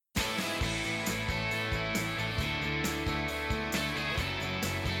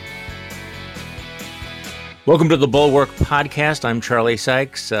Welcome to the Bulwark Podcast. I'm Charlie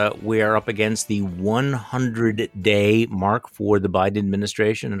Sykes. We are up against the 100-day mark for the Biden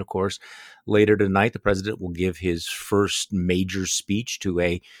administration. And of course, later tonight, the president will give his first major speech to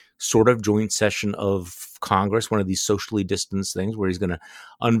a sort of joint session of Congress, one of these socially distanced things where he's going to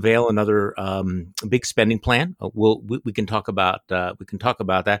unveil another big spending plan. We can talk about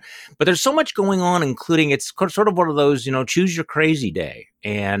that. But there's so much going on, including it's sort of one of those, choose your crazy day.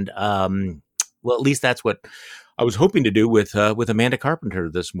 And well, at least that's what I was hoping to do with Amanda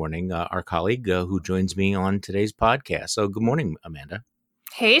Carpenter this morning, our colleague who joins me on today's podcast. So good morning, Amanda.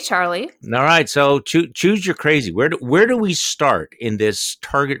 Hey, Charlie. All right. So choose your crazy. Where do we start in this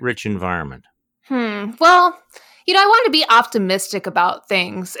target-rich environment? Well, I want to be optimistic about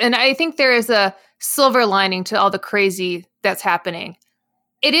things. And I think there is a silver lining to all the crazy that's happening.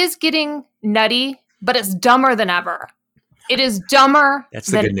 It is getting nutty, but it's dumber than ever. It is dumber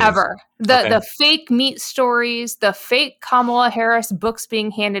than ever. The fake meat stories, the fake Kamala Harris books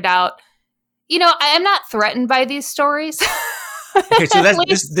being handed out. I'm not threatened by these stories. Okay, so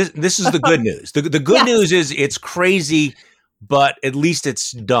this is the good news. The good news is it's crazy, but at least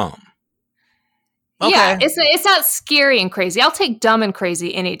it's dumb. Okay. Yeah, it's not scary and crazy. I'll take dumb and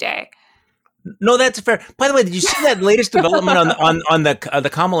crazy any day. No, that's fair. By the way, did you see that latest development on the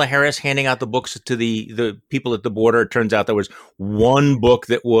Kamala Harris handing out the books to the people at the border? It turns out there was one book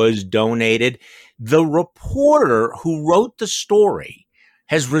that was donated. The reporter who wrote the story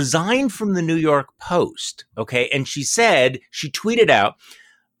has resigned from the New York Post. Okay, and she tweeted out,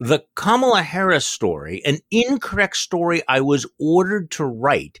 "The Kamala Harris story, an incorrect story I was ordered to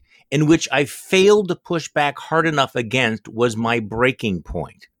write, in which I failed to push back hard enough against, was my breaking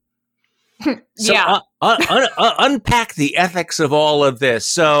point." So yeah. Unpack the ethics of all of this.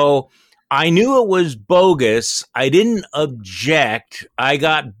 So I knew it was bogus. I didn't object. I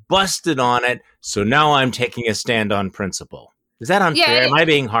got busted on it. So now I'm taking a stand on principle. Is that unfair? Yeah, Am I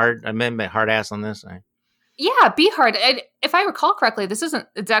being hard? I'm a hard ass on this. Yeah, be hard. If I recall correctly, this isn't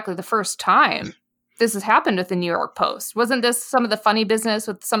exactly the first time this has happened with the New York Post. Wasn't this some of the funny business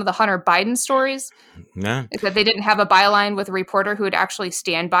with some of the Hunter Biden stories? No. That they didn't have a byline with a reporter who would actually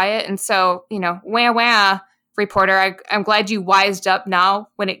stand by it. And so, wah, reporter, I'm glad you wised up now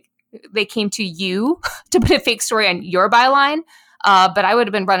when they came to you to put a fake story on your byline. But I would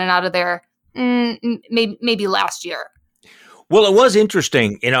have been running out of there maybe last year. Well, it was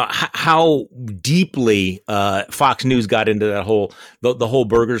interesting, how deeply Fox News got into that whole the whole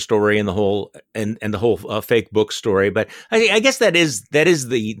burger story and the whole fake book story. But I guess that is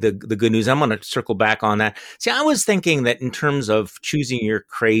the good news. I'm going to circle back on that. See, I was thinking that in terms of choosing your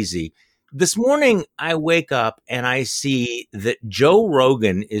crazy. This morning, I wake up and I see that Joe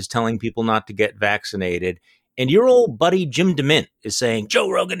Rogan is telling people not to get vaccinated. And your old buddy, Jim DeMint, is saying,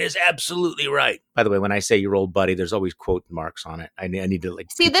 Joe Rogan is absolutely right. By the way, when I say your old buddy, there's always quote marks on it. I need to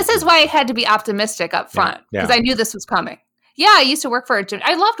see, this is why I had to be optimistic up front because I knew this was coming. Yeah, I used to work for Jim.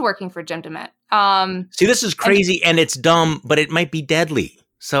 I loved working for Jim DeMint. See, this is crazy and it's dumb, but it might be deadly.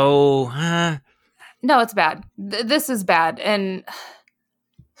 So, no, it's bad. This is bad. And,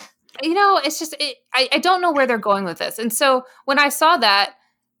 it's just, I don't know where they're going with this. And so when I saw that,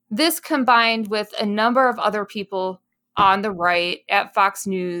 this combined with a number of other people on the right at Fox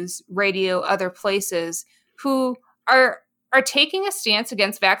News, radio, other places who are taking a stance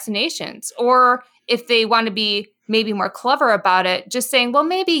against vaccinations, or if they want to be maybe more clever about it, just saying, well,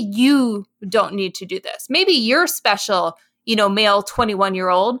 maybe you don't need to do this. Maybe you're special, male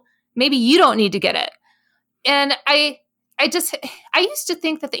 21-year-old. Maybe you don't need to get it. And I used to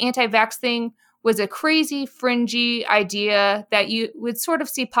think that the anti-vax thing was a crazy, fringy idea that you would sort of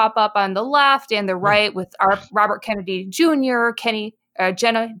see pop up on the left and the right with Robert Kennedy Jr.,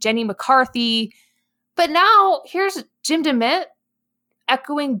 Jenny McCarthy. But now here's Jim DeMint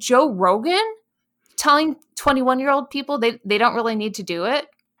echoing Joe Rogan, telling 21-year-old people they don't really need to do it.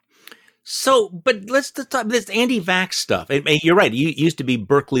 So, but let's talk this anti-vax stuff. You're right. You used to be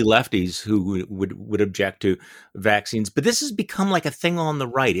Berkeley lefties who would object to vaccines, but this has become like a thing on the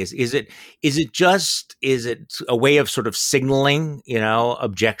right. Is it a way of sort of signaling,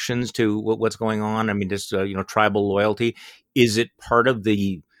 objections to what's going on? I mean, just tribal loyalty. Is it part of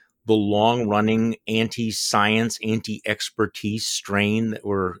the long-running anti-science, anti-expertise strain that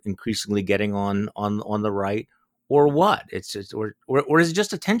we're increasingly getting on the right, or what? Or is it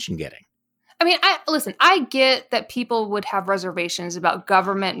just attention getting? I mean, I get that people would have reservations about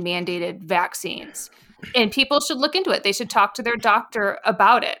government mandated vaccines, and people should look into it. They should talk to their doctor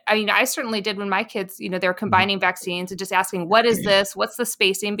about it. I mean, I certainly did when my kids, they're combining vaccines and just asking, what is this? What's the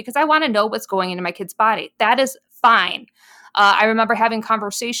spacing? Because I want to know what's going into my kid's body. That is fine. I remember having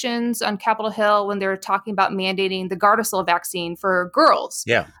conversations on Capitol Hill when they were talking about mandating the Gardasil vaccine for girls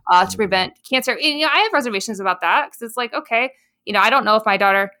Yeah. to prevent cancer. And, I have reservations about that because it's like, okay, I don't know if my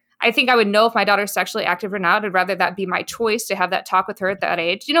daughter, I think I would know if my daughter's sexually active or not. I'd rather that be my choice to have that talk with her at that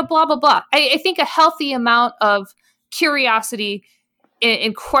age, blah, blah, blah. I think a healthy amount of curiosity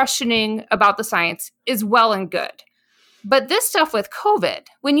in questioning about the science is well and good. But this stuff with COVID,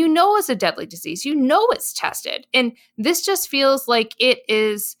 when it's a deadly disease, it's tested. And this just feels like it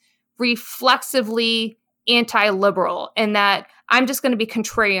is reflexively anti-liberal, and that I'm just going to be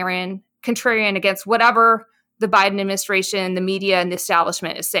contrarian against whatever the Biden administration, the media, and the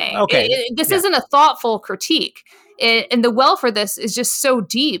establishment is saying. Okay. This isn't a thoughtful critique. And the well for this is just so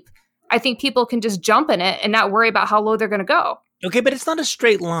deep. I think people can just jump in it and not worry about how low they're going to go. Okay, but it's not a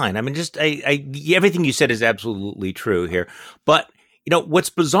straight line. I mean, everything you said is absolutely true here. But,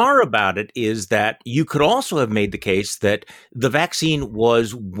 what's bizarre about it is that you could also have made the case that the vaccine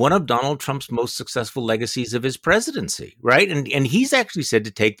was one of Donald Trump's most successful legacies of his presidency, right? And he's actually said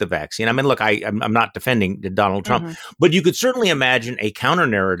to take the vaccine. I mean, look, I'm not defending Donald Trump, but you could certainly imagine a counter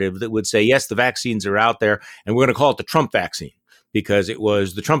narrative that would say, yes, the vaccines are out there, and we're going to call it the Trump vaccine, because it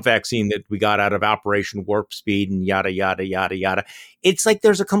was the Trump vaccine that we got out of Operation Warp Speed and yada, yada, yada, yada. It's like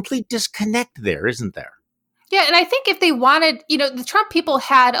there's a complete disconnect there, isn't there? Yeah, and I think if they wanted, the Trump people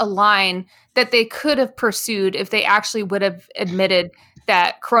had a line that they could have pursued if they actually would have admitted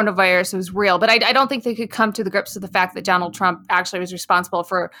that coronavirus was real. But I don't think they could come to the grips with the fact that Donald Trump actually was responsible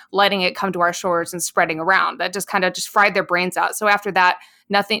for letting it come to our shores and spreading around. That just kind of just fried their brains out. So after that,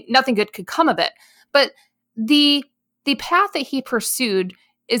 nothing good could come of it. But the path that he pursued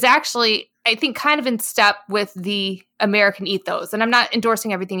is actually, I think, kind of in step with the American ethos. And I'm not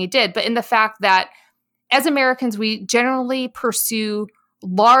endorsing everything he did, but in the fact that as Americans, we generally pursue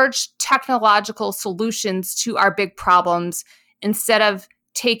large technological solutions to our big problems instead of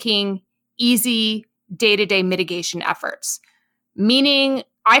taking easy day-to-day mitigation efforts. Meaning,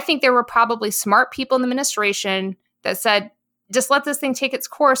 I think there were probably smart people in the administration that said, just let this thing take its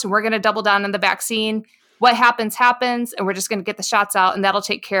course and we're going to double down on the vaccine. What happens, and we're just going to get the shots out and that'll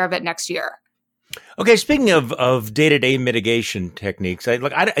take care of it next year. Okay, speaking of day-to-day mitigation techniques, I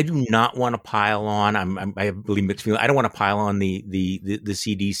do not want to pile on. I believe I don't want to pile on the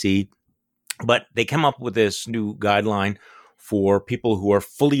CDC, but they come up with this new guideline for people who are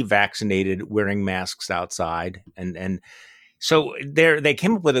fully vaccinated wearing masks outside, and so they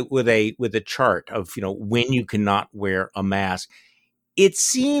came up with a chart of when you cannot wear a mask. It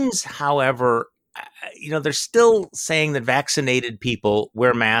seems, however, they're still saying that vaccinated people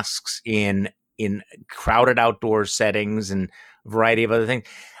wear masks in crowded outdoor settings and a variety of other things.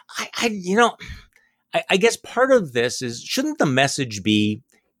 I guess part of this is, shouldn't the message be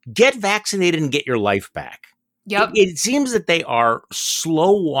get vaccinated and get your life back? Yep. It seems that they are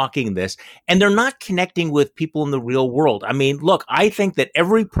slow walking this, and they're not connecting with people in the real world. I mean, look, I think that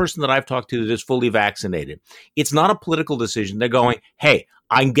every person that I've talked to that is fully vaccinated, it's not a political decision. They're going, hey,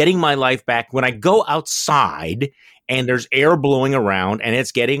 I'm getting my life back. When I go outside and there's air blowing around and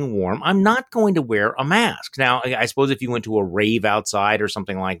it's getting warm, I'm not going to wear a mask. Now, I suppose if you went to a rave outside or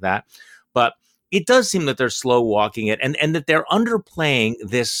something like that, but it does seem that they're slow walking it, and that they're underplaying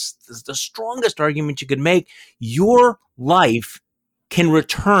this the strongest argument you could make. Your life can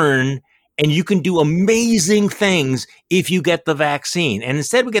return and you can do amazing things if you get the vaccine. And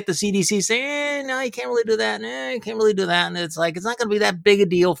instead we get the CDC saying, no, you can't really do that. You can't really do that. And it's like, it's not going to be that big a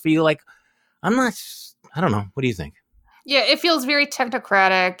deal for you. Like, I don't know. What do you think? Yeah, it feels very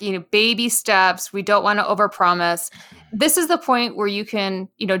technocratic, baby steps. We don't want to overpromise. This is the point where you can,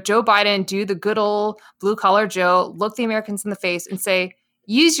 Joe Biden do the good old blue collar Joe, look the Americans in the face and say,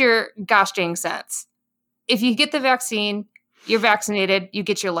 use your gosh dang sense. If you get the vaccine, you're vaccinated, you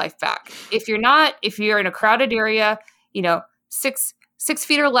get your life back. If you're not, if you're in a crowded area, 6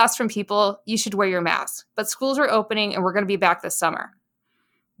 feet or less from people, you should wear your mask. But schools are opening and we're going to be back this summer.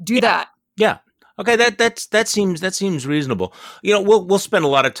 Do that. Yeah. Okay, that seems reasonable. We'll spend a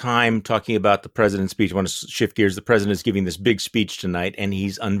lot of time talking about the president's speech. I want to shift gears. The president is giving this big speech tonight, and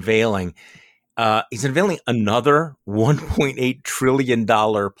he's unveiling another $1.8 trillion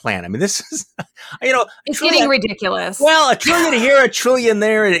plan. I mean, this is, it's getting ridiculous. Well, $1 trillion here, $1 trillion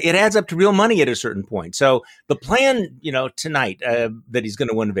there, it adds up to real money at a certain point. So the plan, tonight that he's going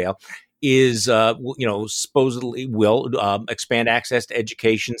to unveil is, supposedly will expand access to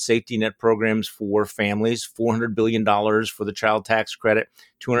education, safety net programs for families, $400 billion for the child tax credit,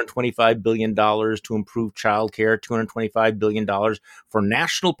 $225 billion to improve childcare, $225 billion for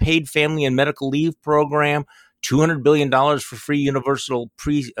national paid family and medical leave program, $200 billion for free universal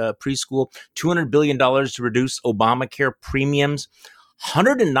preschool, $200 billion to reduce Obamacare premiums,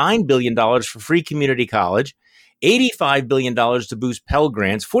 $109 billion for free community college, $85 billion to boost Pell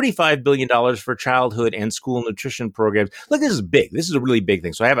Grants, $45 billion for childhood and school nutrition programs. Look, this is big. This is a really big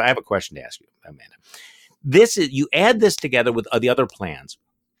thing. So I have a question to ask you, Amanda. You add this together with the other plans,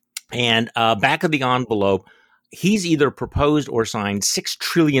 and back of the envelope, he's either proposed or signed $6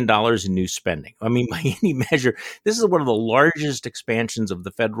 trillion in new spending. I mean, by any measure, this is one of the largest expansions of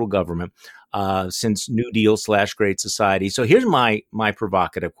the federal government since New Deal / Great Society. So here's my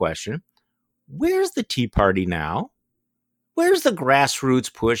provocative question. Where's the Tea Party now? Where's the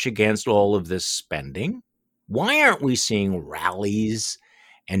grassroots push against all of this spending? Why aren't we seeing rallies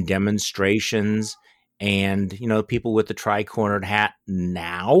and demonstrations and, people with the tri-cornered hat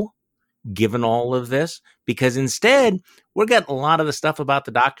now, given all of this? Because instead, we're getting a lot of the stuff about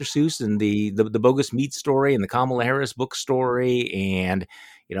the Dr. Seuss and the bogus meat story and the Kamala Harris book story and,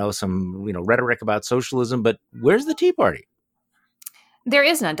 some, rhetoric about socialism. But where's the Tea Party? There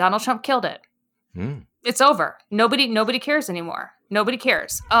is none. Donald Trump killed it. It's over. Nobody cares anymore. Nobody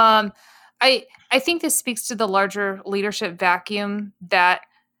cares. I think this speaks to the larger leadership vacuum that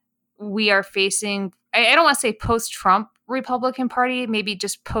we are facing. I don't want to say post-Trump Republican Party, maybe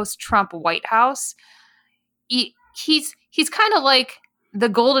just post-Trump White House. He's kind of like the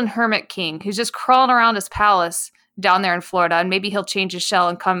golden hermit king who's just crawling around his palace down there in Florida, and maybe he'll change his shell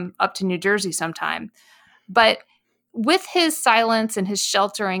and come up to New Jersey sometime. But with his silence and his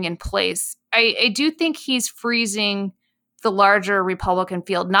sheltering in place, I do think he's freezing the larger Republican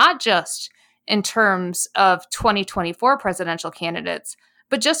field, not just in terms of 2024 presidential candidates,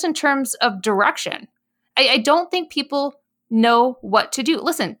 but just in terms of direction. I don't think people know what to do.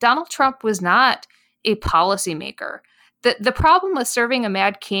 Listen, Donald Trump was not a policymaker. The problem with serving a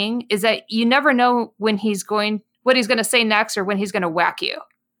mad king is that you never know what he's going to say next or when he's going to whack you.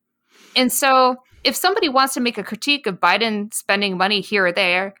 And so if somebody wants to make a critique of Biden spending money here or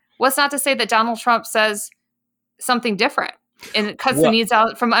there, what's not to say that Donald Trump says something different and it cuts the needs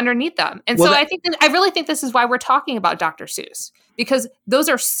out from underneath them? And so I really think this is why we're talking about Dr. Seuss, because those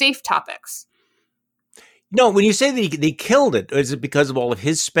are safe topics. No, when you say they killed it, is it because of all of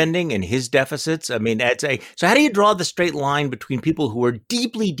his spending and his deficits? I mean, so how do you draw the straight line between people who are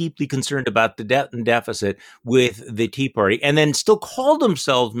deeply, deeply concerned about the debt and deficit with the Tea Party and then still call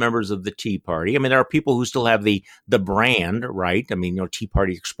themselves members of the Tea Party? I mean, there are people who still have the brand, right? I mean, Tea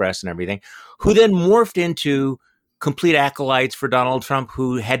Party Express and everything, who then morphed into complete acolytes for Donald Trump,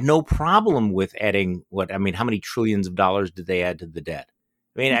 who had no problem with adding how many trillions of dollars did they add to the debt?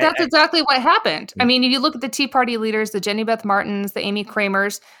 I mean, that's exactly what happened. I mean, if you look at the Tea Party leaders, the Jenny Beth Martins, the Amy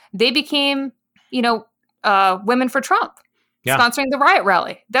Kramers, they became, women for Trump, sponsoring the riot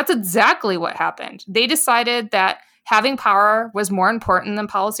rally. That's exactly what happened. They decided that having power was more important than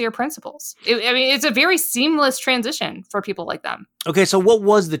policy or principles. It's a very seamless transition for people like them. Okay, so what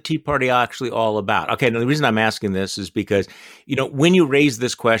was the Tea Party actually all about? Okay, now the reason I'm asking this is because, when you raise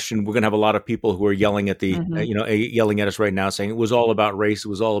this question, we're going to have a lot of people who are yelling at yelling at us right now saying it was all about race. It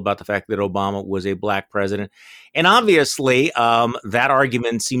was all about the fact that Obama was a black president. And obviously, that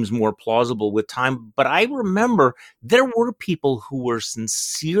argument seems more plausible with time. But I remember there were people who were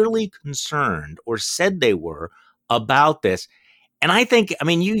sincerely concerned or said they were about this. And I think,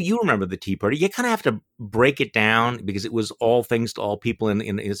 you remember the Tea Party. You kind of have to break it down because it was all things to all people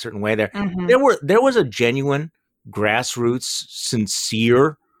in a certain way there. Mm-hmm. There was a genuine grassroots,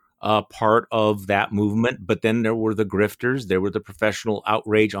 sincere part of that movement. But then there were the grifters, there were the professional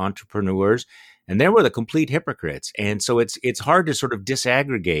outrage entrepreneurs, and there were the complete hypocrites. And so it's hard to sort of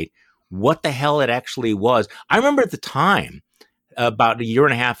disaggregate what the hell it actually was. I remember at the time, about a year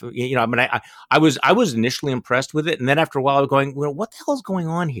and a half, I was initially impressed with it. And then after a while, I was going, what the hell is going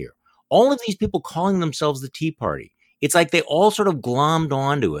on here? All of these people calling themselves the Tea Party. It's like they all sort of glommed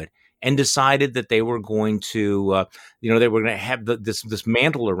onto it and decided that they were going to, they were going to have this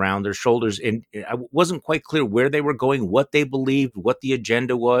mantle around their shoulders. And I wasn't quite clear where they were going, what they believed, what the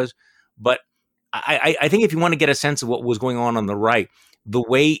agenda was. But I think if you want to get a sense of what was going on the right, the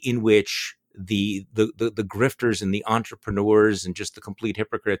way in which the grifters and the entrepreneurs and just the complete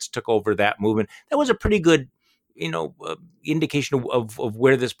hypocrites took over that movement, that was a pretty good, indication of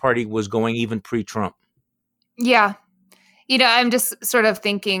where this party was going, even pre-Trump. Yeah. I'm just sort of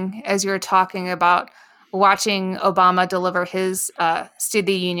thinking as you're talking about watching Obama deliver his State of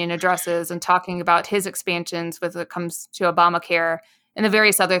the Union addresses and talking about his expansions when it comes to Obamacare and the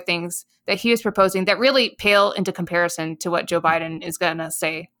various other things that he was proposing that really pale into comparison to what Joe Biden is going to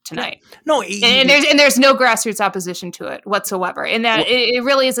say tonight. No, and there's no grassroots opposition to it whatsoever. And that it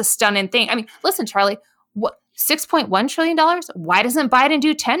really is a stunning thing. I mean, listen, Charlie, $6.1 trillion. Why doesn't Biden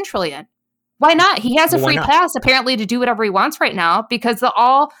do 10 trillion? Why not? He has a free pass apparently to do whatever he wants right now, because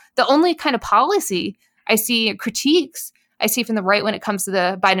the only kind of policy I see critiques I see from the right when it comes to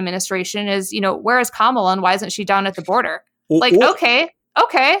the Biden administration is, where is Kamala and why isn't she down at the border? Okay.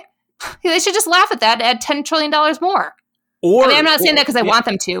 They should just laugh at that and add $10 trillion more. I'm not saying that because I want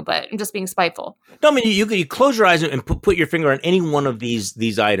them to, but I'm just being spiteful. No, I mean, you close your eyes and put your finger on any one of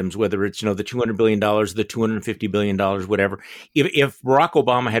these items, whether it's, the $200 billion, the $250 billion, whatever. If Barack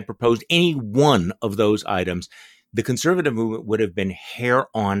Obama had proposed any one of those items, the conservative movement would have been hair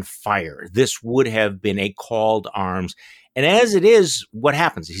on fire. This would have been a call to arms. And as it is, what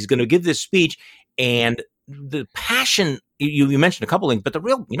happens? He's going to give this speech, and the passion, you mentioned a couple things, but the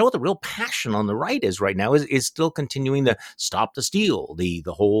real passion on the right is right now is still continuing the stop the steal, the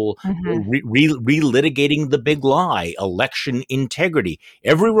whole relitigating the big lie, election integrity.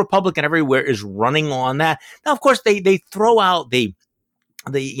 Every Republican everywhere is running on that. Now, of course, they throw out the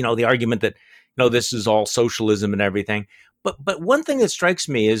argument that, this is all socialism and everything. But one thing that strikes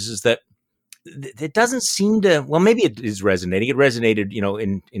me is that it doesn't seem to, well, maybe it is resonating. It resonated,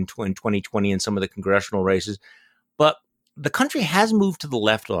 in 2020 in some of the congressional races, but the country has moved to the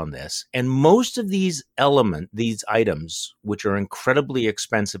left on this. And most of these items, which are incredibly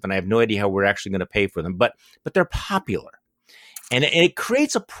expensive, and I have no idea how we're actually going to pay for them, but they're popular. And it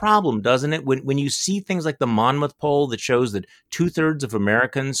creates a problem, doesn't it? When you see things like the Monmouth poll that shows that 2/3 of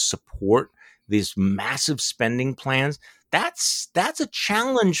Americans support these massive spending plans, that's a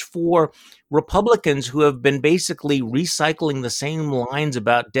challenge for Republicans who have been basically recycling the same lines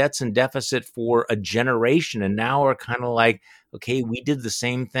about debts and deficit for a generation, and now are kind of like, okay, we did the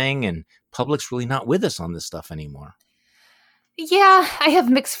same thing, and public's really not with us on this stuff anymore. Yeah, I have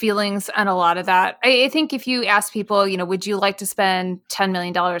mixed feelings on a lot of that. I think if you ask people, would you like to spend $10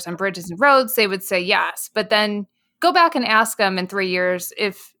 million on bridges and roads, they would say yes. But then go back and ask them in 3 years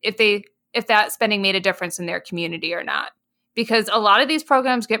if that spending made a difference in their community or not. Because a lot of these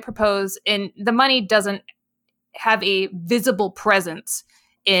programs get proposed and the money doesn't have a visible presence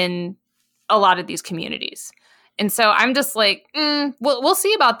in a lot of these communities. And so I'm just like, we'll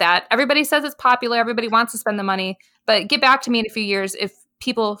see about that. Everybody says it's popular. Everybody wants to spend the money. But get back to me in a few years if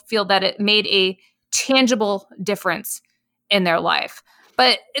people feel that it made a tangible difference in their life.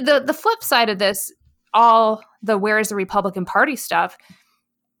 But the flip side of this, all the where is the Republican Party stuff,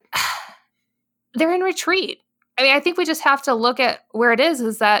 they're in retreat. I mean, I think we just have to look at where it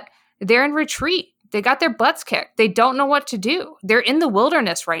is that they're in retreat. They got their butts kicked. They don't know what to do. They're in the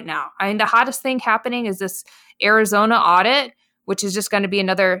wilderness right now. I mean, the hottest thing happening is this Arizona audit, which is just going to be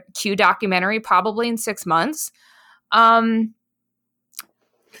another Q documentary probably in 6 months. And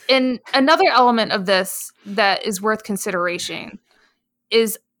another element of this that is worth consideration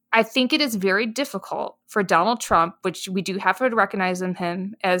is I think it is very difficult for Donald Trump, which we do have to recognize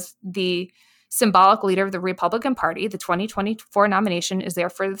him as the symbolic leader of the Republican Party. The 2024 nomination is there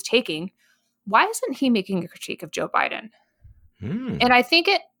for the taking. Why isn't he making a critique of Joe Biden? And I think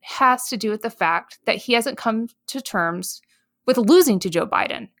it has to do with the fact that he hasn't come to terms with losing to Joe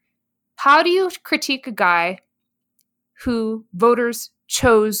Biden. How do you critique a guy who voters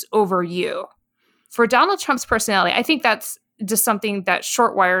chose over you? For Donald Trump's personality, I think that's just something that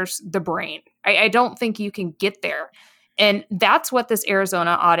short wires the brain. I don't think you can get there. And that's what this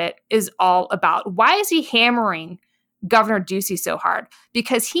Arizona audit is all about. Why is he hammering Governor Ducey so hard?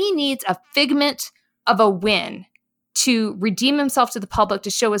 Because he needs a figment of a win to redeem himself to the public, to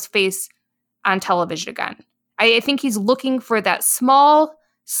show his face on television again. I think he's looking for that small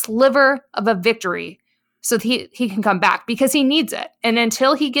sliver of a victory so that he can come back, because he needs it. And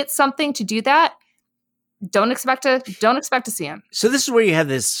until he gets something to do that, don't expect to see him. So this is where you have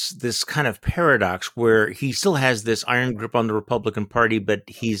this kind of paradox where he still has this iron grip on the Republican Party, but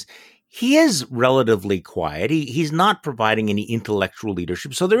he is relatively quiet. He's not providing any intellectual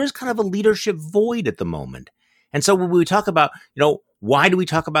leadership. So there is kind of a leadership void at the moment. And so when we talk about, why do we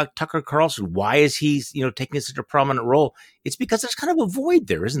talk about Tucker Carlson? Why is he, taking such a prominent role? It's because there's kind of a void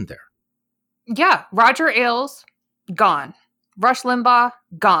there, isn't there? Yeah. Roger Ailes, gone. Rush Limbaugh,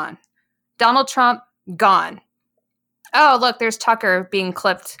 gone. Donald Trump, gone. Oh, look, there's Tucker being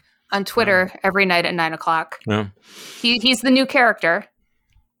clipped on Twitter every night at 9:00. Yeah. He's the new character.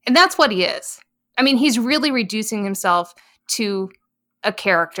 And that's what he is. I mean, he's really reducing himself to a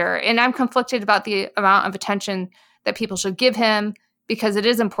character. And I'm conflicted about the amount of attention that people should give him, because it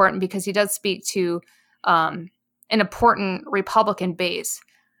is important, because he does speak to an important Republican base.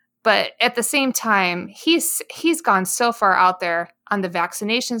 But at the same time, he's gone so far out there on the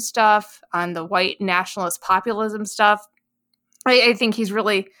vaccination stuff, on the white nationalist populism stuff. I think he's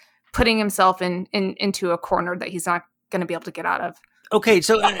really putting himself into a corner that he's not going to be able to get out of. Okay,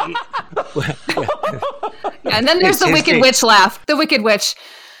 so and then there's the Wicked Witch laugh. The Wicked Witch.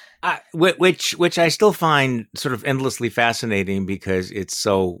 Which I still find sort of endlessly fascinating because it's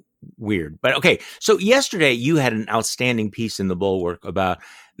so weird. But okay, so yesterday you had an outstanding piece in the Bulwark about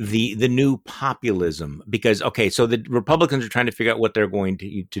the new populism because, okay, so the Republicans are trying to figure out what they're going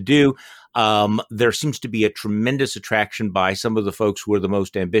to do. There seems to be a tremendous attraction by some of the folks who are the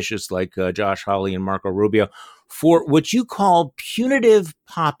most ambitious, like Josh Hawley and Marco Rubio, for what you call punitive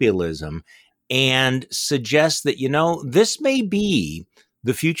populism, and suggest that, this may be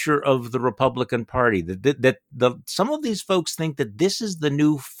the future of the Republican Party, that some of these folks think that this is the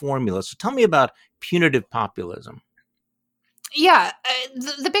new formula. So tell me about punitive populism. Yeah,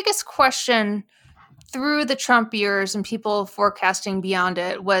 the biggest question through the Trump years and people forecasting beyond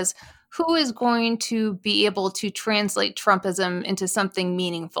it was who is going to be able to translate Trumpism into something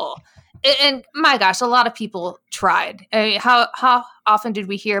meaningful. And my gosh, a lot of people tried. I mean, how often did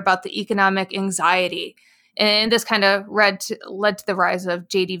we hear about the economic anxiety? And this kind of led to the rise of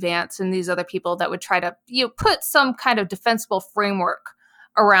J.D. Vance and these other people that would try to put some kind of defensible framework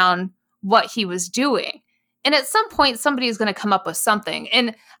around what he was doing. And at some point, somebody is going to come up with something.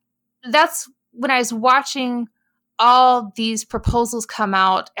 And that's when I was watching all these proposals come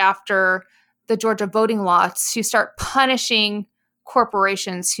out after the Georgia voting law to start punishing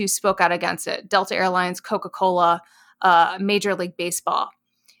corporations who spoke out against it. Delta Airlines, Coca-Cola, Major League Baseball.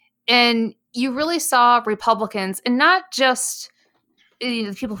 And you really saw Republicans, and not just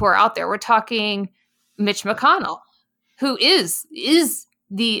the people who are out there. We're talking Mitch McConnell, who is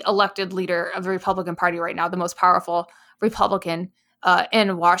the elected leader of the Republican Party right now, the most powerful Republican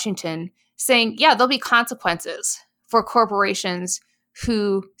in Washington, saying, yeah, there'll be consequences for corporations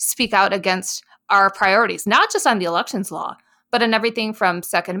who speak out against our priorities, not just on the elections law, but on everything from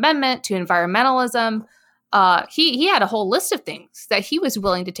Second Amendment to environmentalism. He had a whole list of things that he was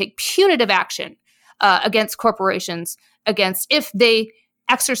willing to take punitive action against corporations, against if they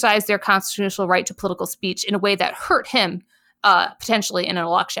exercise their constitutional right to political speech in a way that hurt him potentially in an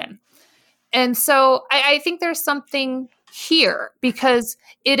election. And so I think there's something here because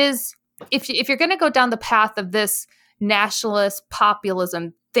it is, if you're going to go down the path of this nationalist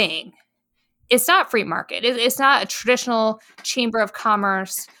populism thing, it's not free market. It's not a traditional chamber of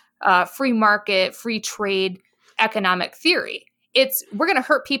commerce, free market, free trade economic theory. It's we're going to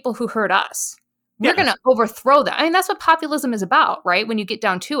hurt people who hurt us. We're going to overthrow them. I mean, that's what populism is about, right? When you get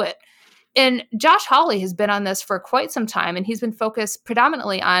down to it. And Josh Hawley has been on this for quite some time, and he's been focused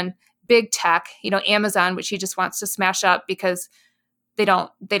predominantly on big tech, Amazon, which he just wants to smash up because they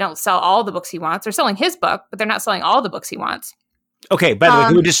don't sell all the books he wants. They're selling his book, but they're not selling all the books he wants. Okay, by the way,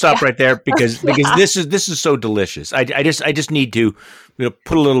 can we just stop right there because this is so delicious. I just need to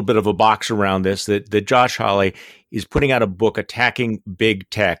put a little bit of a box around this that Josh Hawley is putting out a book attacking big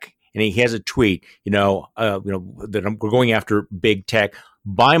tech, and he has a tweet, that we're going after big tech.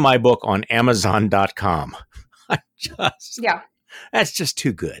 Buy my book on Amazon.com. That's just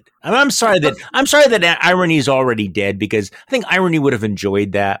too good. I'm sorry that irony is already dead because I think irony would have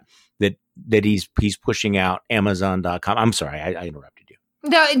enjoyed that he's pushing out Amazon.com. I'm sorry, I interrupted you.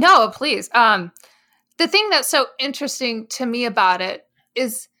 No, please. The thing that's so interesting to me about it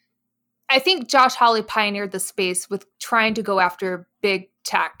is I think Josh Hawley pioneered the space with trying to go after big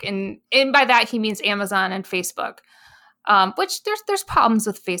tech. And by that, he means Amazon and Facebook, which there's problems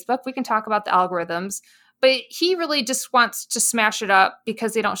with Facebook. We can talk about the algorithms, but he really just wants to smash it up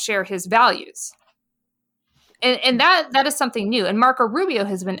because they don't share his values. And that is something new. And Marco Rubio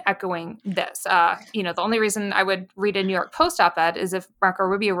has been echoing this. The only reason I would read a New York Post op-ed is if Marco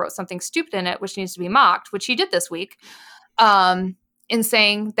Rubio wrote something stupid in it, which needs to be mocked, which he did this week, in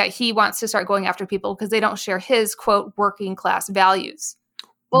saying that he wants to start going after people because they don't share his, quote, working class values.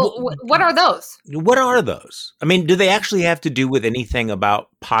 Well, what are those? What are those? I mean, do they actually have to do with anything about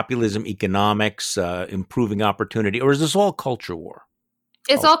populism, economics, improving opportunity, or is this all culture war?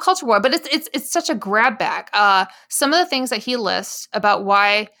 It's all culture war, but it's such a grab bag. Some of the things that he lists about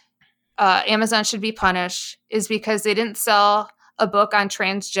why Amazon should be punished is because they didn't sell a book on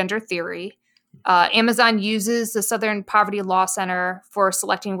transgender theory. Amazon uses the Southern Poverty Law Center for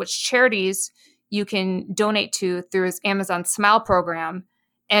selecting which charities you can donate to through his Amazon Smile program,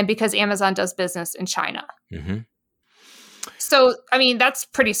 and because Amazon does business in China. Mm-hmm. So, I mean, that's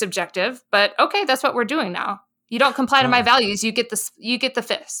pretty subjective, but okay, that's what we're doing now. You don't comply to my values, you get the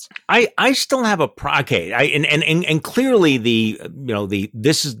fist. I still have a and clearly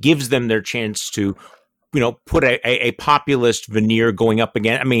this gives them their chance to put a populist veneer going up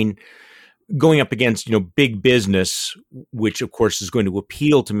again. I mean, going up against, big business, which of course is going to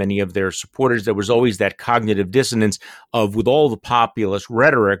appeal to many of their supporters. There was always that cognitive dissonance of, with all the populist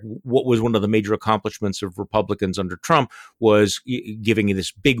rhetoric, what was one of the major accomplishments of Republicans under Trump was giving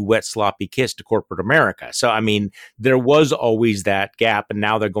this big, wet, sloppy kiss to corporate America. So, I mean, there was always that gap, and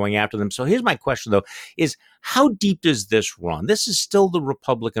now they're going after them. So here's my question, though, is how deep does this run? This is still the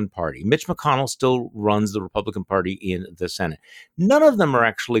Republican Party. Mitch McConnell still runs the Republican Party in the Senate. None of them are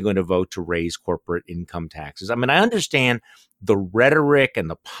actually going to vote to raise corporate income taxes. I mean, I understand the rhetoric and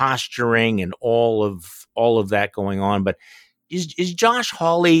the posturing and all of that going on, but is Josh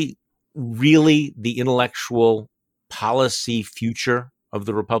Hawley really the intellectual policy future of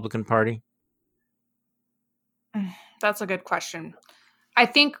the Republican Party? That's a good question. I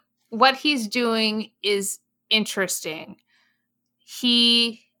think what he's doing is interesting.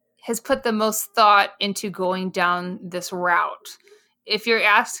 He has put the most thought into going down this route. If you're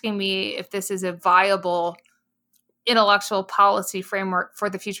asking me if this is a viable intellectual policy framework for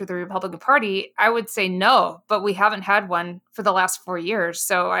the future of the Republican Party, I would say no, but we haven't had one for the last 4 years.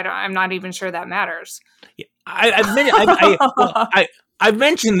 So I'm not even sure that matters. Yeah, I've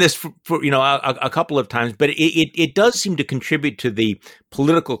mentioned this for a couple of times, but it does seem to contribute to the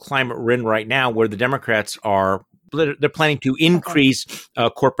political climate we're in right now, where the Democrats they're planning to increase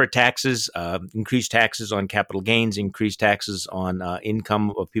corporate taxes, increase taxes on capital gains, increase taxes on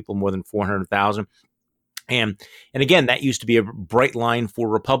income of people more than $400,000. And again, that used to be a bright line for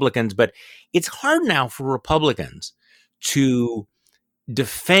Republicans, but it's hard now for Republicans to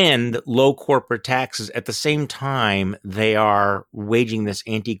defend low corporate taxes at the same time they are waging this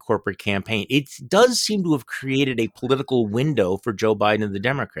anti-corporate campaign. It does seem to have created a political window for Joe Biden and the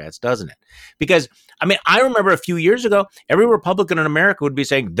Democrats, doesn't it? Because, I mean, I remember a few years ago, every Republican in America would be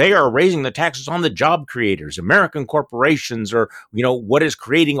saying they are raising the taxes on the job creators, American corporations, or, what is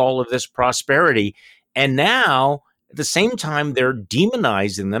creating all of this prosperity. And now, at the same time, they're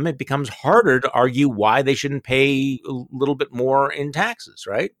demonizing them. It becomes harder to argue why they shouldn't pay a little bit more in taxes,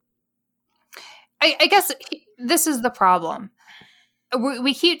 right? I guess this is the problem.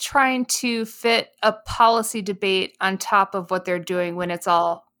 We keep trying to fit a policy debate on top of what they're doing when it's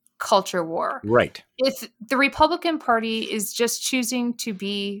all culture war. Right. If the Republican Party is just choosing to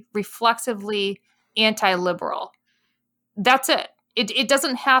be reflexively anti-liberal, that's it. It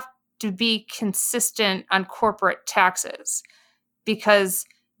doesn't have to be consistent on corporate taxes, because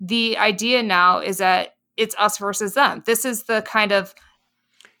the idea now is that it's us versus them. This is the kind of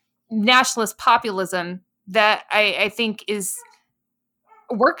nationalist populism that I think is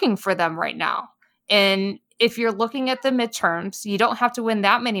working for them right now. And if you're looking at the midterms, you don't have to win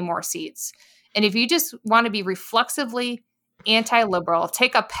that many more seats. And if you just want to be reflexively anti-liberal,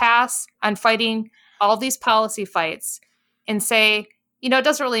 take a pass on fighting all these policy fights and say, it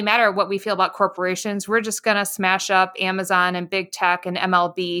doesn't really matter what we feel about corporations. We're just going to smash up Amazon and big tech and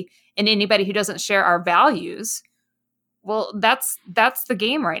MLB and anybody who doesn't share our values. Well, that's the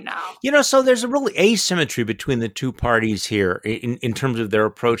game right now. So there's a real asymmetry between the two parties here in terms of their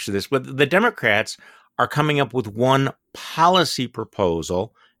approach to this. But the Democrats are coming up with one policy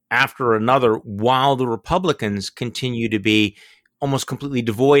proposal after another, while the Republicans continue to be almost completely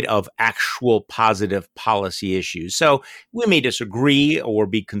devoid of actual positive policy issues. So we may disagree or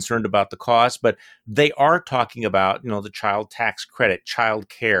be concerned about the cost, but they are talking about, the child tax credit, child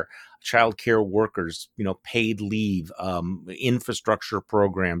care workers, paid leave, infrastructure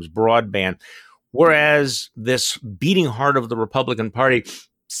programs, broadband. Whereas this beating heart of the Republican Party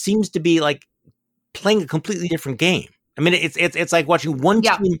seems to be like playing a completely different game. I mean, it's like watching one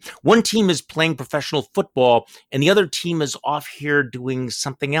team. One team is playing professional football, and the other team is off here doing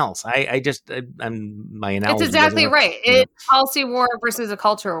something else. My analogy. It's exactly right. It's policy war versus a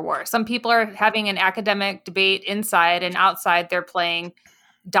cultural war. Some people are having an academic debate inside, and outside they're playing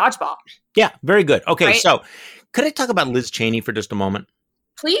dodgeball. Yeah, very good. Okay, right? So could I talk about Liz Cheney for just a moment?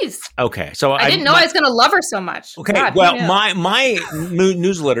 Please. Okay, so I didn't know I was going to love her so much. Okay, God, well, my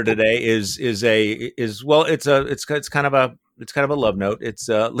newsletter today is kind of a love note. It's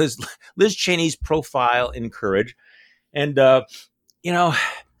Liz Cheney's profile in Courage, and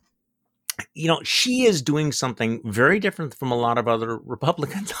she is doing something very different from a lot of other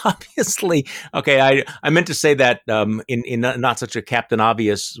Republicans, obviously. Okay, I meant to say that in not such a Captain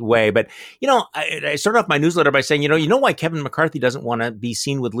Obvious way, but, I started off my newsletter by saying, why Kevin McCarthy doesn't want to be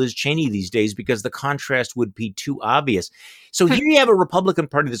seen with Liz Cheney these days, because the contrast would be too obvious. So here you have a Republican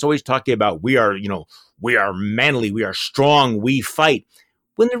Party that's always talking about we are manly, we are strong, we fight.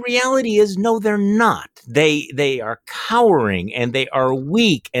 When the reality is, no, they're not. They are cowering, and they are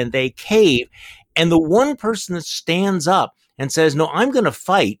weak, and they cave. And the one person that stands up and says, no, I'm going to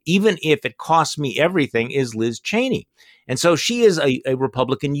fight, even if it costs me everything, is Liz Cheney. And so she is a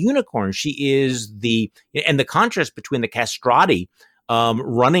Republican unicorn. She is and the contrast between the castrati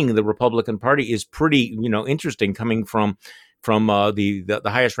running the Republican Party is pretty, interesting, coming from the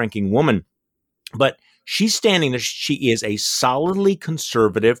highest ranking woman. But she's standing there. She is a solidly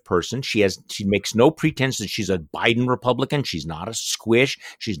conservative person. She makes no pretense that she's a Biden Republican. She's not a squish.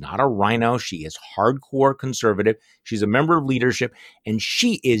 She's not a rhino. She is hardcore conservative. She's a member of leadership, and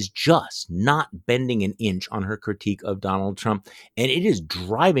she is just not bending an inch on her critique of Donald Trump. And it is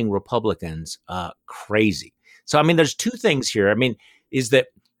driving Republicans crazy. So, I mean, there's two things here. I mean, is that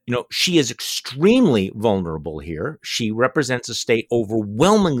she is extremely vulnerable here. She represents a state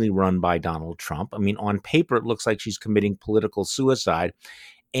overwhelmingly run by Donald Trump. I mean, on paper, it looks like she's committing political suicide.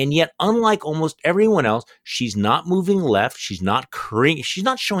 And yet, unlike almost everyone else, she's not moving left. She's not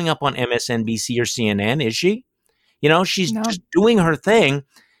showing up on MSNBC or CNN, is she? She's just doing her thing.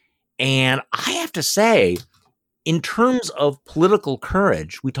 And I have to say, in terms of political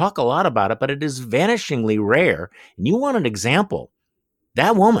courage, we talk a lot about it, but it is vanishingly rare. And you want an example?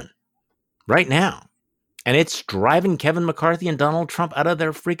 That woman right now. And it's driving Kevin McCarthy and Donald Trump out of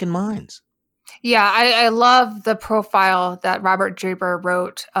their freaking minds. Yeah, I love the profile that Robert Draper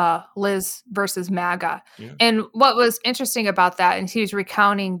wrote, Liz versus MAGA. Yeah. And what was interesting about that, and he was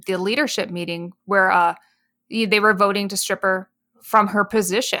recounting the leadership meeting where they were voting to strip her from her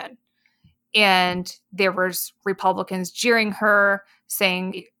position. And there was Republicans jeering her,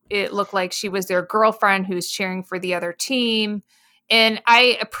 saying it looked like she was their girlfriend who's cheering for the other team. And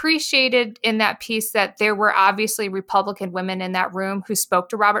I appreciated in that piece that there were obviously Republican women in that room who spoke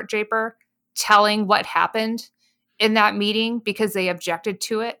to Robert Draper, telling what happened in that meeting because they objected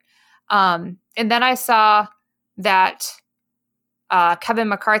to it. And then I saw that Kevin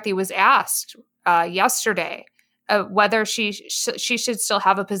McCarthy was asked yesterday whether she should still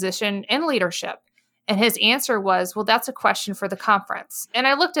have a position in leadership. And his answer was, well, that's a question for the conference. And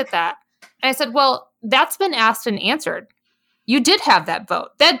I looked at that and I said, well, that's been asked and answered. You did have that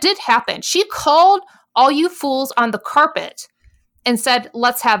vote. That did happen. She called all you fools on the carpet and said,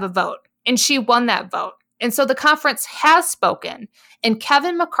 let's have a vote. And she won that vote. And so the conference has spoken. And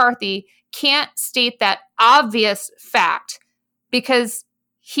Kevin McCarthy can't state that obvious fact because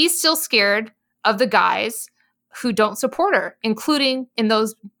he's still scared of the guys who don't support her, including in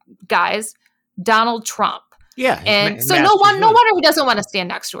those guys, Donald Trump. Yeah. And so no wonder he doesn't want to stand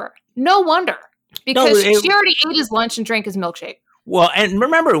next to her. No wonder. Because she already ate his lunch and drank his milkshake. Well, and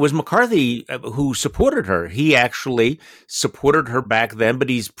remember, it was McCarthy who supported her. He actually supported her back then, but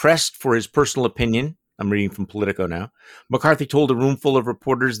he's pressed for his personal opinion. I'm reading from Politico now. McCarthy told a room full of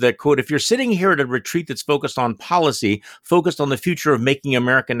reporters that, quote, if you're sitting here at a retreat that's focused on policy, focused on the future of making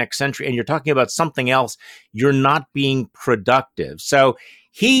America next century, and you're talking about something else, you're not being productive. So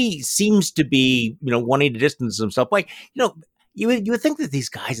he seems to be, wanting to distance himself. Like, you would think that these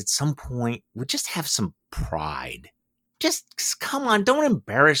guys at some point would just have some pride. Just come on, don't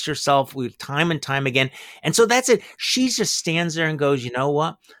embarrass yourself with time and time again. And so that's it. She just stands there and goes, you know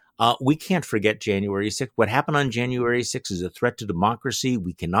what? We can't forget January 6th. What happened on January 6th is a threat to democracy.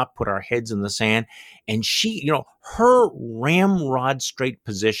 We cannot put our heads in the sand. And she, her ramrod straight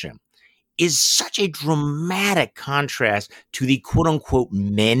position is such a dramatic contrast to the quote unquote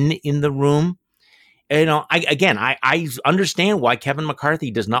men in the room. I understand why Kevin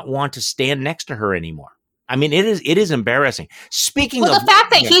McCarthy does not want to stand next to her anymore. I mean, it is embarrassing. Speaking of the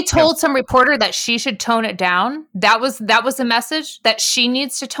fact that he told some reporter that she should tone it down, that was the message, that she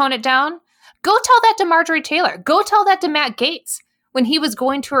needs to tone it down. Go tell that to Marjorie Taylor. Go tell that to Matt Gaetz when he was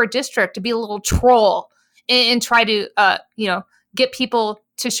going to her district to be a little troll and try to get people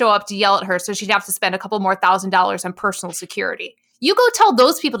to show up to yell at her so she'd have to spend a couple more $1,000s on personal security. You go tell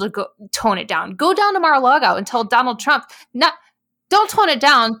those people to go tone it down. Go down to Mar-a-Lago and tell Donald Trump, don't tone it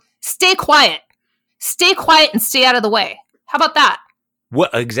down. Stay quiet. Stay quiet and stay out of the way. How about that?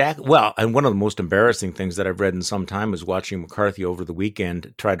 Well, exactly. Well, and one of the most embarrassing things that I've read in some time is watching McCarthy over the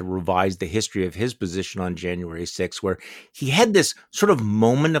weekend try to revise the history of his position on January 6th, where he had this sort of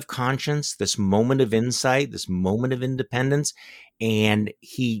moment of conscience, this moment of insight, this moment of independence, and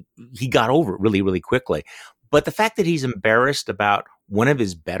he got over it really, really quickly. But the fact that he's embarrassed about one of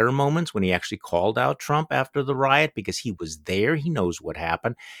his better moments when he actually called out Trump after the riot because he was there, he knows what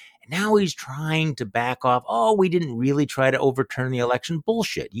happened. And now he's trying to back off. Oh, we didn't really try to overturn the election.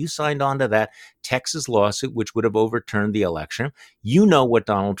 Bullshit. You signed on to that Texas lawsuit, which would have overturned the election. You know what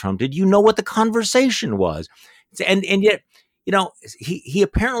Donald Trump did. You know what the conversation was. And yet, he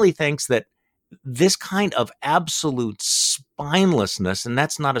apparently thinks that this kind of absolute spinelessness, and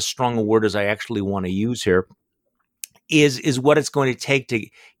that's not as strong a word as I actually want to use here, is what it's going to take to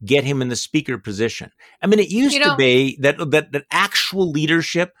get him in the speaker position. I mean, it used to be that actual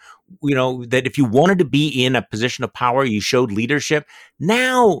leadership, that if you wanted to be in a position of power, you showed leadership.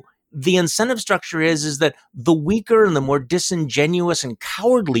 Now, the incentive structure is that the weaker and the more disingenuous and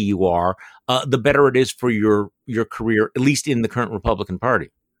cowardly you are, the better it is for your career, at least in the current Republican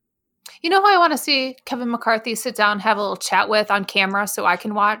Party. You know who I want to see Kevin McCarthy sit down and have a little chat with on camera so I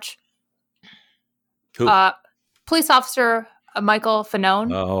can watch? Who? Police officer Michael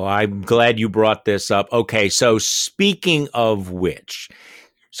Fanone. Oh, I'm glad you brought this up. Okay, so speaking of which,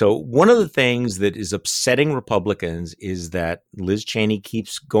 so one of the things that is upsetting Republicans is that Liz Cheney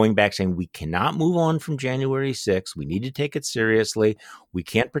keeps going back saying we cannot move on from January 6th. We need to take it seriously. We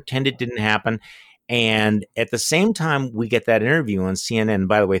can't pretend it didn't happen. And at the same time, we get that interview on CNN.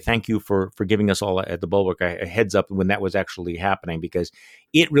 By the way, thank you for giving us all at the Bulwark a heads up when that was actually happening, because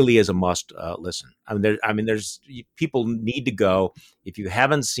it really is a must listen. There's people need to go. If you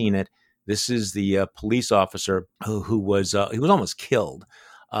haven't seen it, this is the police officer who was he was almost killed.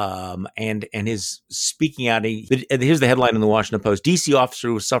 And his speaking out. Here's the headline in the Washington Post: DC officer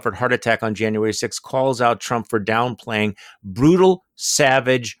who suffered heart attack on January 6th calls out Trump for downplaying brutal,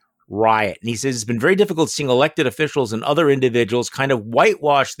 savage riot. And he says it's been very difficult seeing elected officials and other individuals kind of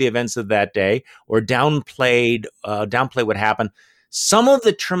whitewash the events of that day or downplay what happened. Some of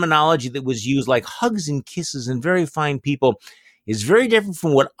the terminology that was used, like hugs and kisses and very fine people, is very different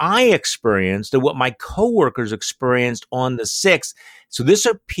from what I experienced and what my coworkers experienced on the 6th. So this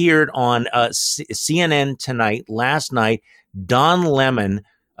appeared on CNN tonight, last night. Don Lemon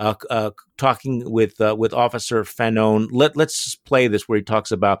talking with Officer Fanone. Let's play this where he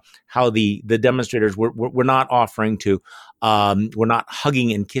talks about how the demonstrators were not offering to, were not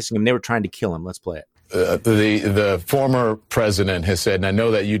hugging and kissing him. They were trying to kill him. Let's play it. The former president has said, and I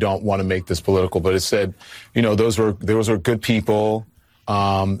know that you don't want to make this political, but it said, those were good people.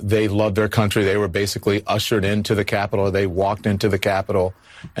 They loved their country. They were basically ushered into the Capitol. They walked into the Capitol,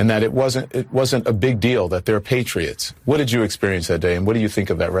 and that it wasn't a big deal, that they're patriots. What did you experience that day, and what do you think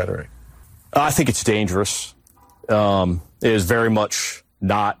of that rhetoric? I think it's dangerous. It is very much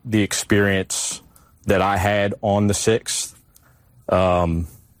not the experience that I had on the 6th.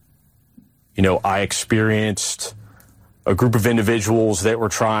 I experienced a group of individuals that were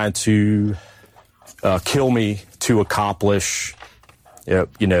trying to kill me to accomplish, their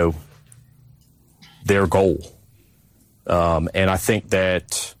goal. And I think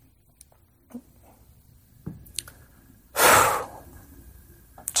that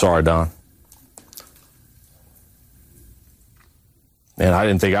sorry, Don. Man, I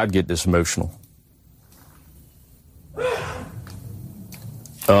didn't think I'd get this emotional.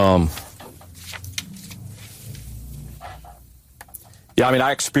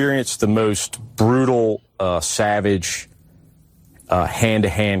 I experienced the most brutal, savage,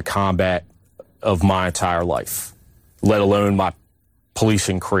 hand-to-hand combat of my entire life, let alone my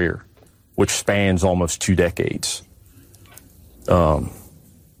policing career, which spans almost 2 decades. It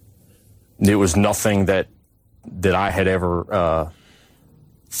was nothing that I had ever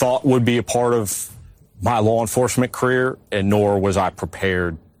thought would be a part of my law enforcement career, and nor was I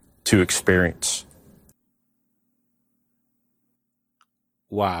prepared to experience.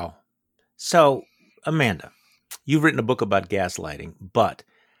 Wow. So, Amanda, you've written a book about gaslighting, but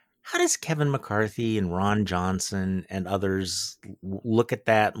how does Kevin McCarthy and Ron Johnson and others look at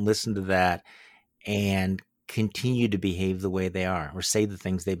that and listen to that and continue to behave the way they are or say the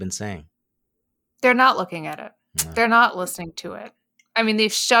things they've been saying? They're not looking at it. No. They're not listening to it.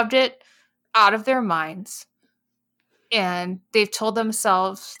 They've shoved it out of their minds, and they've told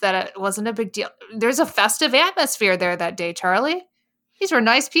themselves that it wasn't a big deal. There's a festive atmosphere there that day, Charlie. These were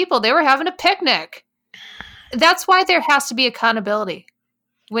nice people. They were having a picnic. That's why there has to be accountability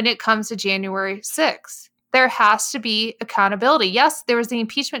when it comes to January 6th. There has to be accountability. Yes, there was the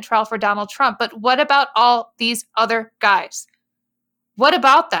impeachment trial for Donald Trump, but what about all these other guys? What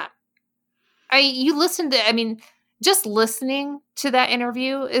about them? Just listening to that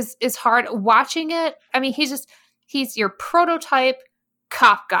interview is hard. Watching it, he's your prototype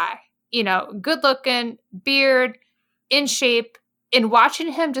cop guy, good looking, beard, in shape. And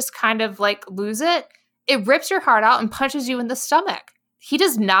watching him just kind of like lose it, it rips your heart out and punches you in the stomach. He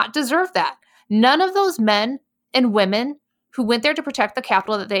does not deserve that. None of those men and women who went there to protect the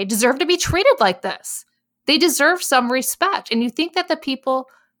Capitol that day deserve to be treated like this. They deserve some respect. And you think that the people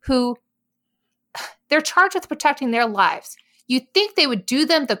who they're charged with protecting their lives, you think they would do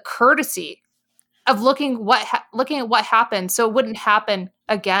them the courtesy of looking at what happened so it wouldn't happen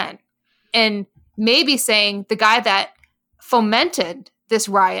again. And maybe saying the guy that fomented this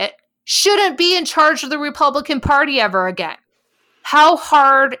riot shouldn't be in charge of the Republican Party ever again. How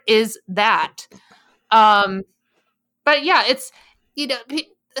hard is that? But yeah, it's,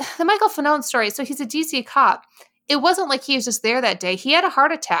 the Michael Fanone story. So he's a DC cop. It wasn't like he was just there that day. He had a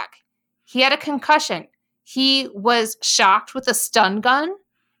heart attack. He had a concussion. He was shocked with a stun gun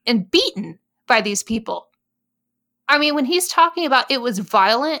and beaten by these people. I mean, when he's talking about it was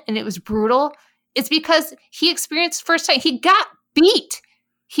violent and it was brutal, it's because he experienced firsthand. He got beat.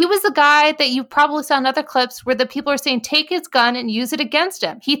 He was the guy that you probably saw in other clips where the people are saying, take his gun and use it against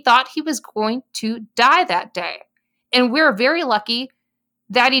him. He thought he was going to die that day. And we're very lucky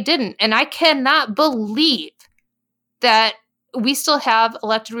that he didn't. And I cannot believe that we still have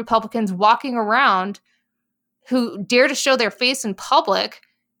elected Republicans walking around who dare to show their face in public,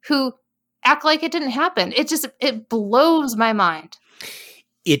 who act like it didn't happen. It blows my mind.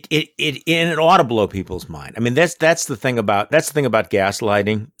 It ought to blow people's mind. I mean, that's the thing about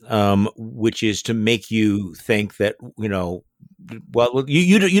gaslighting, which is to make you think that, well,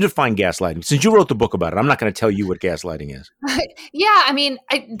 you define gaslighting. Since you wrote the book about it, I'm not going to tell you what gaslighting is. Yeah, I mean,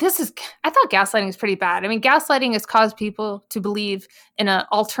 I thought gaslighting is pretty bad. I mean, gaslighting has caused people to believe in an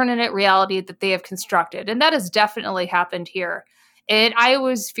alternate reality that they have constructed, and that has definitely happened here. And I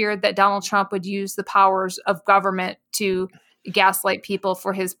always feared that Donald Trump would use the powers of government to gaslight people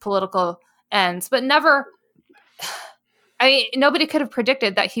for his political ends, but never. Nobody could have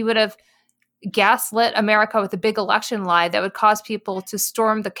predicted that he would have gaslit America with a big election lie that would cause people to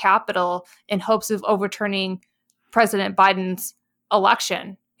storm the Capitol in hopes of overturning President Biden's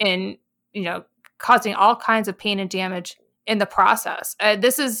election and, causing all kinds of pain and damage in the process.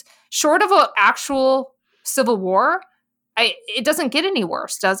 This is short of an actual civil war. It doesn't get any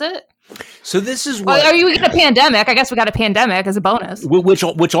worse, does it? So this is what... Are you getting a pandemic? I guess we got a pandemic as a bonus.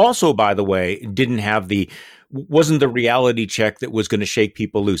 Which also, by the way, wasn't the reality check that was going to shake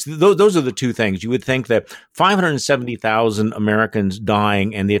people loose. Those are the two things. You would think that 570,000 Americans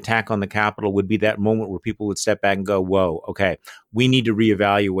dying and the attack on the Capitol would be that moment where people would step back and go, whoa, okay, we need to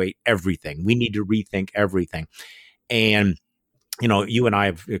reevaluate everything. We need to rethink everything. And you and I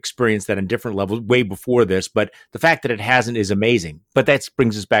have experienced that in different levels way before this, but the fact that it hasn't is amazing. But that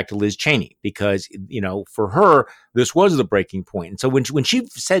brings us back to Liz Cheney, because, for her, this was the breaking point. And so when she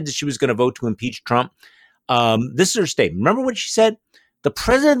said that she was going to vote to impeach Trump, this is her statement. Remember what she said? The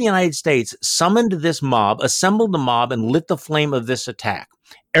president of the United States summoned this mob, assembled the mob, and lit the flame of this attack.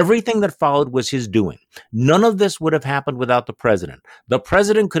 Everything that followed was his doing. None of this would have happened without the president. The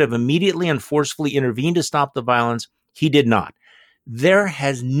president could have immediately and forcefully intervened to stop the violence. He did not. There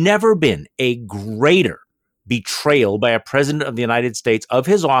has never been a greater betrayal by a president of the United States of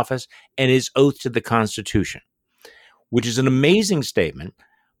his office and his oath to the Constitution, which is an amazing statement.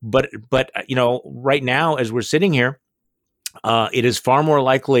 But right now, as we're sitting here, it is far more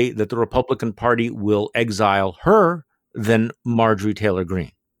likely that the Republican Party will exile her than Marjorie Taylor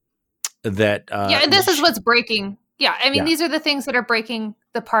Greene. And this is what's breaking. Yeah, I mean, These are the things that are breaking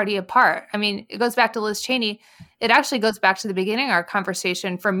the party apart. I mean, it goes back to Liz Cheney. It actually goes back to the beginning of our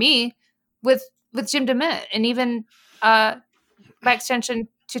conversation for me with Jim DeMint, and even by extension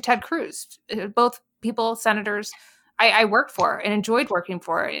to Ted Cruz. Both people, senators, I worked for and enjoyed working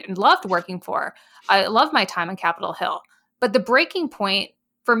for and loved working for. I love my time on Capitol Hill. But the breaking point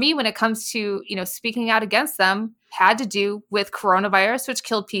for me when it comes to, speaking out against them had to do with coronavirus, which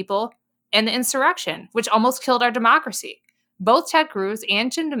killed people, and the insurrection, which almost killed our democracy. Both Ted Cruz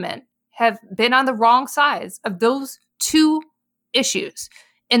and Jim DeMint have been on the wrong sides of those two issues.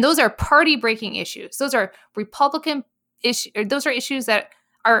 And those are party-breaking issues. Those are Republican issues. Those are issues that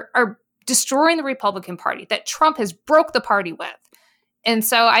are destroying the Republican Party, that Trump has broke the party with. And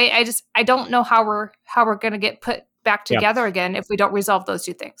so I don't know how we're going to get put back together again if we don't resolve those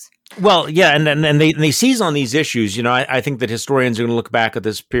two things. Well, yeah, and they seize on these issues. I think that historians are going to look back at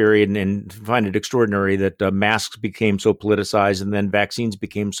this period and find it extraordinary that masks became so politicized and then vaccines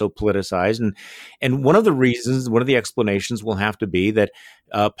became so politicized. And one of the explanations will have to be that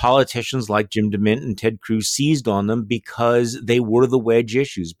politicians like Jim DeMint and Ted Cruz seized on them because they were the wedge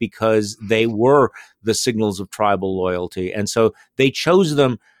issues, because they were the signals of tribal loyalty. And so they chose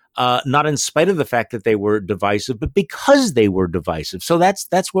them not in spite of the fact that they were divisive, but because they were divisive. So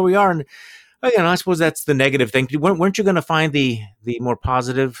that's where we are. And I suppose that's the negative thing. Weren't you going to find the more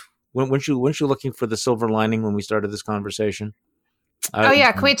positive? Weren't you looking for the silver lining when we started this conversation?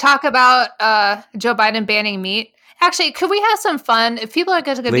 Can we talk about Joe Biden banning meat? Actually, could we have some fun? If people are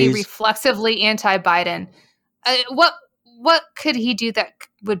going to be reflexively anti-Biden, what could he do that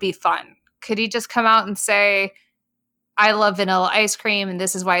would be fun? Could he just come out and say, I love vanilla ice cream and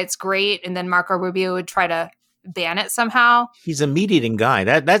this is why it's great? And then Marco Rubio would try to ban it somehow. He's a meat-eating guy.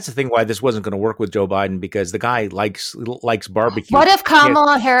 That's the thing why this wasn't going to work with Joe Biden, because the guy likes barbecue. What if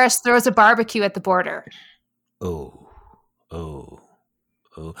Kamala Harris throws a barbecue at the border? Oh.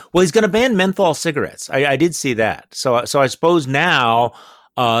 Well, he's going to ban menthol cigarettes. I did see that. So I suppose now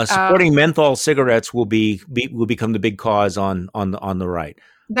supporting menthol cigarettes will become the big cause on the right.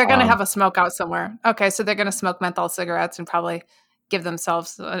 They're going to have a smoke out somewhere. Okay, so they're going to smoke menthol cigarettes and probably give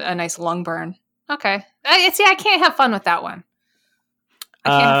themselves a nice lung burn. Okay, I can't have fun with that one.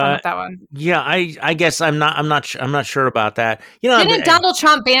 Yeah, I guess I'm not sure about that. Didn't Donald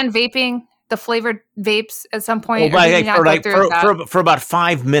Trump ban vaping, the flavored vapes, at some point? For about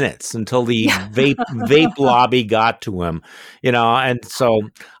 5 minutes until the vape lobby got to him, and so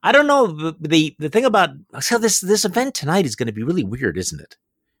I don't know. The thing about this event tonight is going to be really weird, isn't it?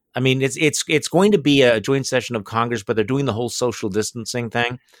 I mean, it's going to be a joint session of Congress, but they're doing the whole social distancing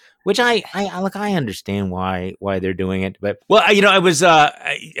thing, which I understand why they're doing it. But I was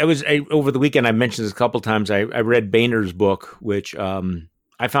over the weekend. I mentioned this a couple of times. I read Boehner's book, which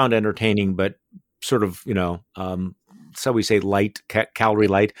I found entertaining, but sort of so we say light, calorie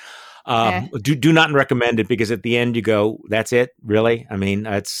light. Do not recommend it, because at the end you go, that's it, really? I mean,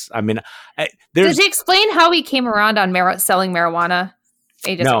 does he explain how he came around on selling marijuana?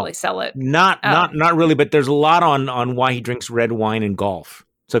 He doesn't really sell it. Not really, but there's a lot on why he drinks red wine and golf.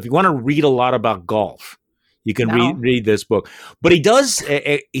 So if you want to read a lot about golf, you can read this book. But he does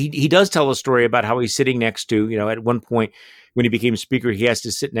he does tell a story about how he's sitting next to, at one point when he became speaker, he has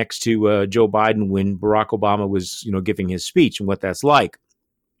to sit next to Joe Biden when Barack Obama was, giving his speech, and what that's like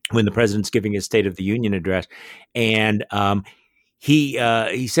when the president's giving his State of the Union address. And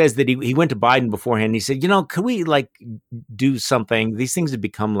he says that he went to Biden beforehand. And he said, could we do something? These things have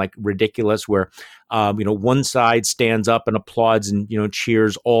become ridiculous, where one side stands up and applauds and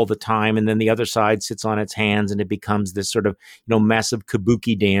cheers all the time, and then the other side sits on its hands, and it becomes this sort of massive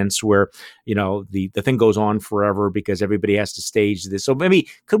kabuki dance where the thing goes on forever because everybody has to stage this. So maybe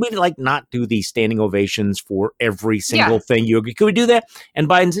could we not do these standing ovations for every single thing? You agree? Could we do that? And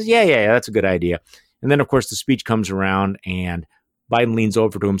Biden says, yeah, that's a good idea. And then of course the speech comes around, and Biden leans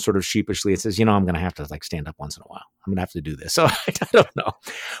over to him sort of sheepishly and says, I'm going to have to stand up once in a while. I'm going to have to do this. So I don't know.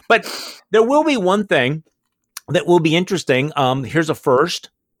 But there will be one thing that will be interesting. Here's a first.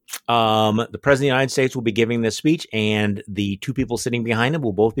 The president of the United States will be giving this speech, and the two people sitting behind him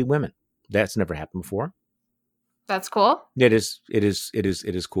will both be women. That's never happened before. That's cool. It is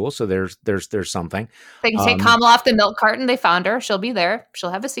cool. So there's something. They can take Kamala off the milk carton. They found her. She'll be there.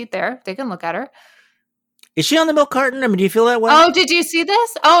 She'll have a seat there. They can look at her. Is she on the milk carton? I mean, do you feel that way? Oh, did you see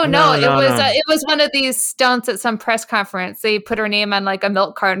this? Oh no, it was one of these stunts at some press conference. They put her name on a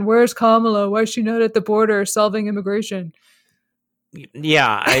milk carton. Where's Kamala? Why is she not at the border solving immigration?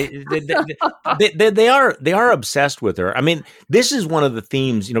 Yeah, they are obsessed with her. I mean, this is one of the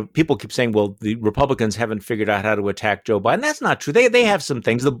themes. People keep saying, well, the Republicans haven't figured out how to attack Joe Biden. That's not true. They have some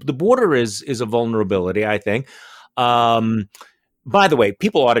things. The border is a vulnerability, I think. By the way,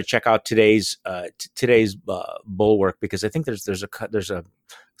 people ought to check out today's Bulwark, because I think there's a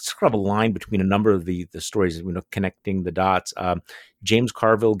sort of a line between a number of the stories, connecting the dots. James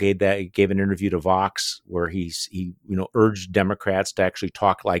Carville gave an interview to Vox where he urged Democrats to actually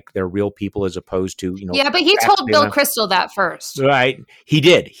talk like they're real people as opposed to Yeah, but he told Bill Kristol that first. Right. He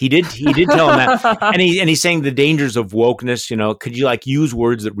did tell him that. and he's saying the dangers of wokeness, could you use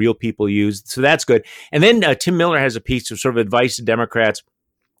words that real people use? So that's good. And then Tim Miller has a piece of sort of advice to Democrats,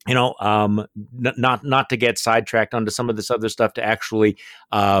 not to get sidetracked onto some of this other stuff, to actually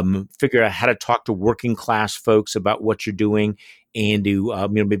figure out how to talk to working class folks about what you're doing, and to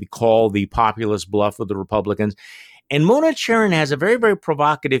maybe call the populist bluff of the Republicans. And Mona Charen has a very, very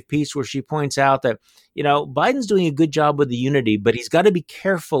provocative piece where she points out that Biden's doing a good job with the unity, but he's got to be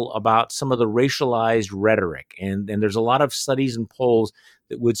careful about some of the racialized rhetoric. And there's a lot of studies and polls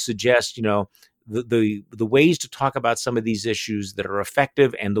that would suggest the ways to talk about some of these issues that are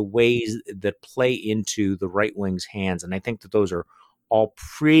effective, and the ways that play into the right wing's hands. And I think that those are all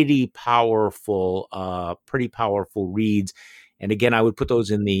pretty powerful reads. And again, I would put those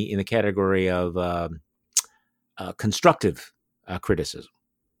in the category of constructive criticism.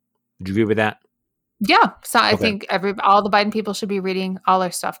 Would you agree with that? Yeah. So I think all the Biden people should be reading all our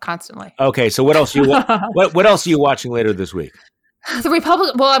stuff constantly. Okay. So what else what else are you watching later this week? The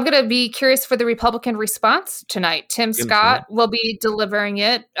Republican. Well, I'm going to be curious for the Republican response tonight. Tim Scott will be delivering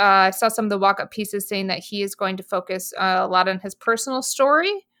it. I saw some of the walk-up pieces saying that he is going to focus a lot on his personal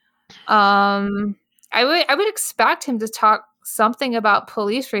story. I would expect him to talk something about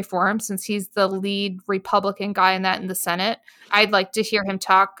police reform, since he's the lead Republican guy in the Senate. I'd like to hear him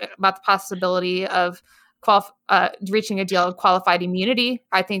talk about the possibility of reaching a deal of qualified immunity.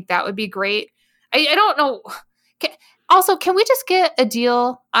 I think that would be great. I don't know. Also, can we just get a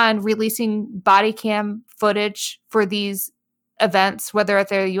deal on releasing body cam footage for these events, whether at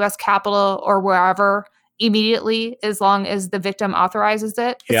the U.S. Capitol or wherever, immediately, as long as the victim authorizes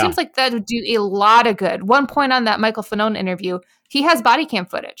it? It seems like that would do a lot of good. One point on that Michael Fanone interview, he has body cam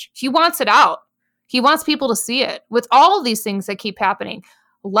footage. He wants it out. He wants people to see it. With all of these things that keep happening,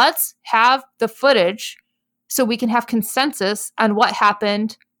 let's have the footage so we can have consensus on what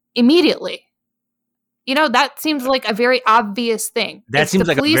happened immediately. That seems like a very obvious thing. That seems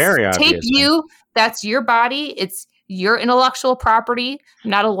like a very obvious tape you, that's your body. It's your intellectual property.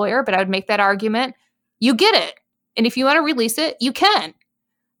 I'm not a lawyer, but I would make that argument. You get it. And if you want to release it, you can.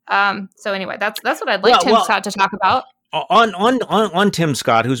 So anyway, that's what I'd like Tim Scott to talk about. On Tim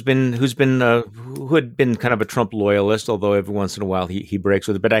Scott, who had been kind of a Trump loyalist, although every once in a while he breaks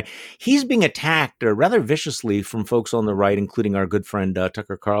with it. But he's being attacked rather viciously from folks on the right, including our good friend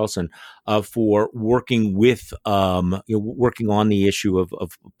Tucker Carlson, for working with working on the issue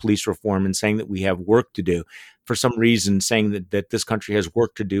of police reform and saying that we have work to do. For some reason, saying that this country has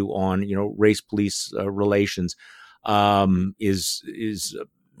work to do on race police relations is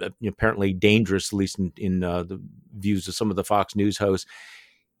apparently dangerous, at least in the views of some of the Fox News hosts.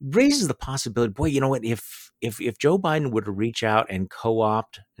 Raises the possibility, boy, you know what, if Joe Biden were to reach out and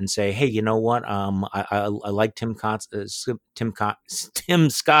co-opt and say, hey, you know what, I like Tim Scott. Tim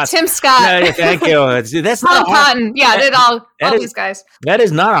Scott. Yeah, thank you. That's Tom Cotton. Yeah, all these guys. That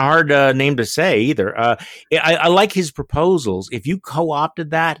is not a hard name to say either. I like his proposals. If you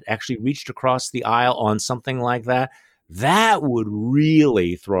co-opted that, actually reached across the aisle on something like that, that would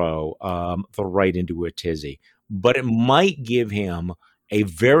really throw the right into a tizzy. But it might give him a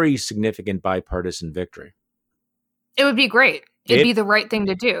very significant bipartisan victory. It would be great. It'd be the right thing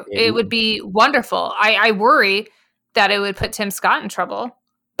to do. It would be wonderful. I worry that it would put Tim Scott in trouble,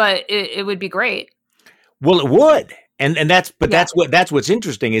 but it would be great. Well, it would. That's what's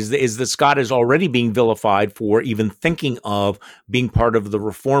interesting is that Scott is already being vilified for even thinking of being part of the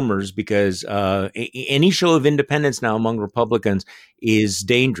reformers, because any show of independence now among Republicans is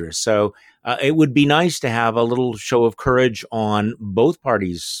dangerous. So it would be nice to have a little show of courage on both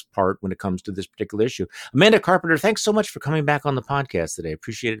parties' part when it comes to this particular issue. Amanda Carpenter, thanks so much for coming back on the podcast today.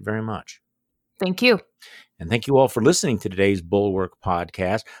 Appreciate it very much. Thank you. And thank you all for listening to today's Bulwark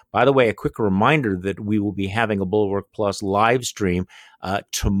podcast. By the way, a quick reminder that we will be having a Bulwark Plus live stream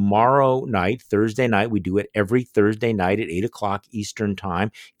tomorrow night, Thursday night. We do it every Thursday night at 8 o'clock Eastern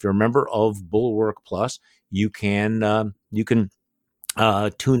time. If you're a member of Bulwark Plus, you can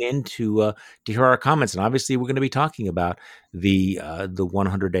tune in to hear our comments. And obviously, we're going to be talking about the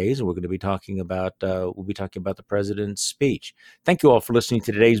 100 days, and we're going to be talking about the president's speech. Thank you all for listening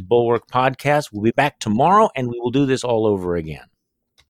to today's Bulwark podcast. We'll be back tomorrow, and we will do this all over again.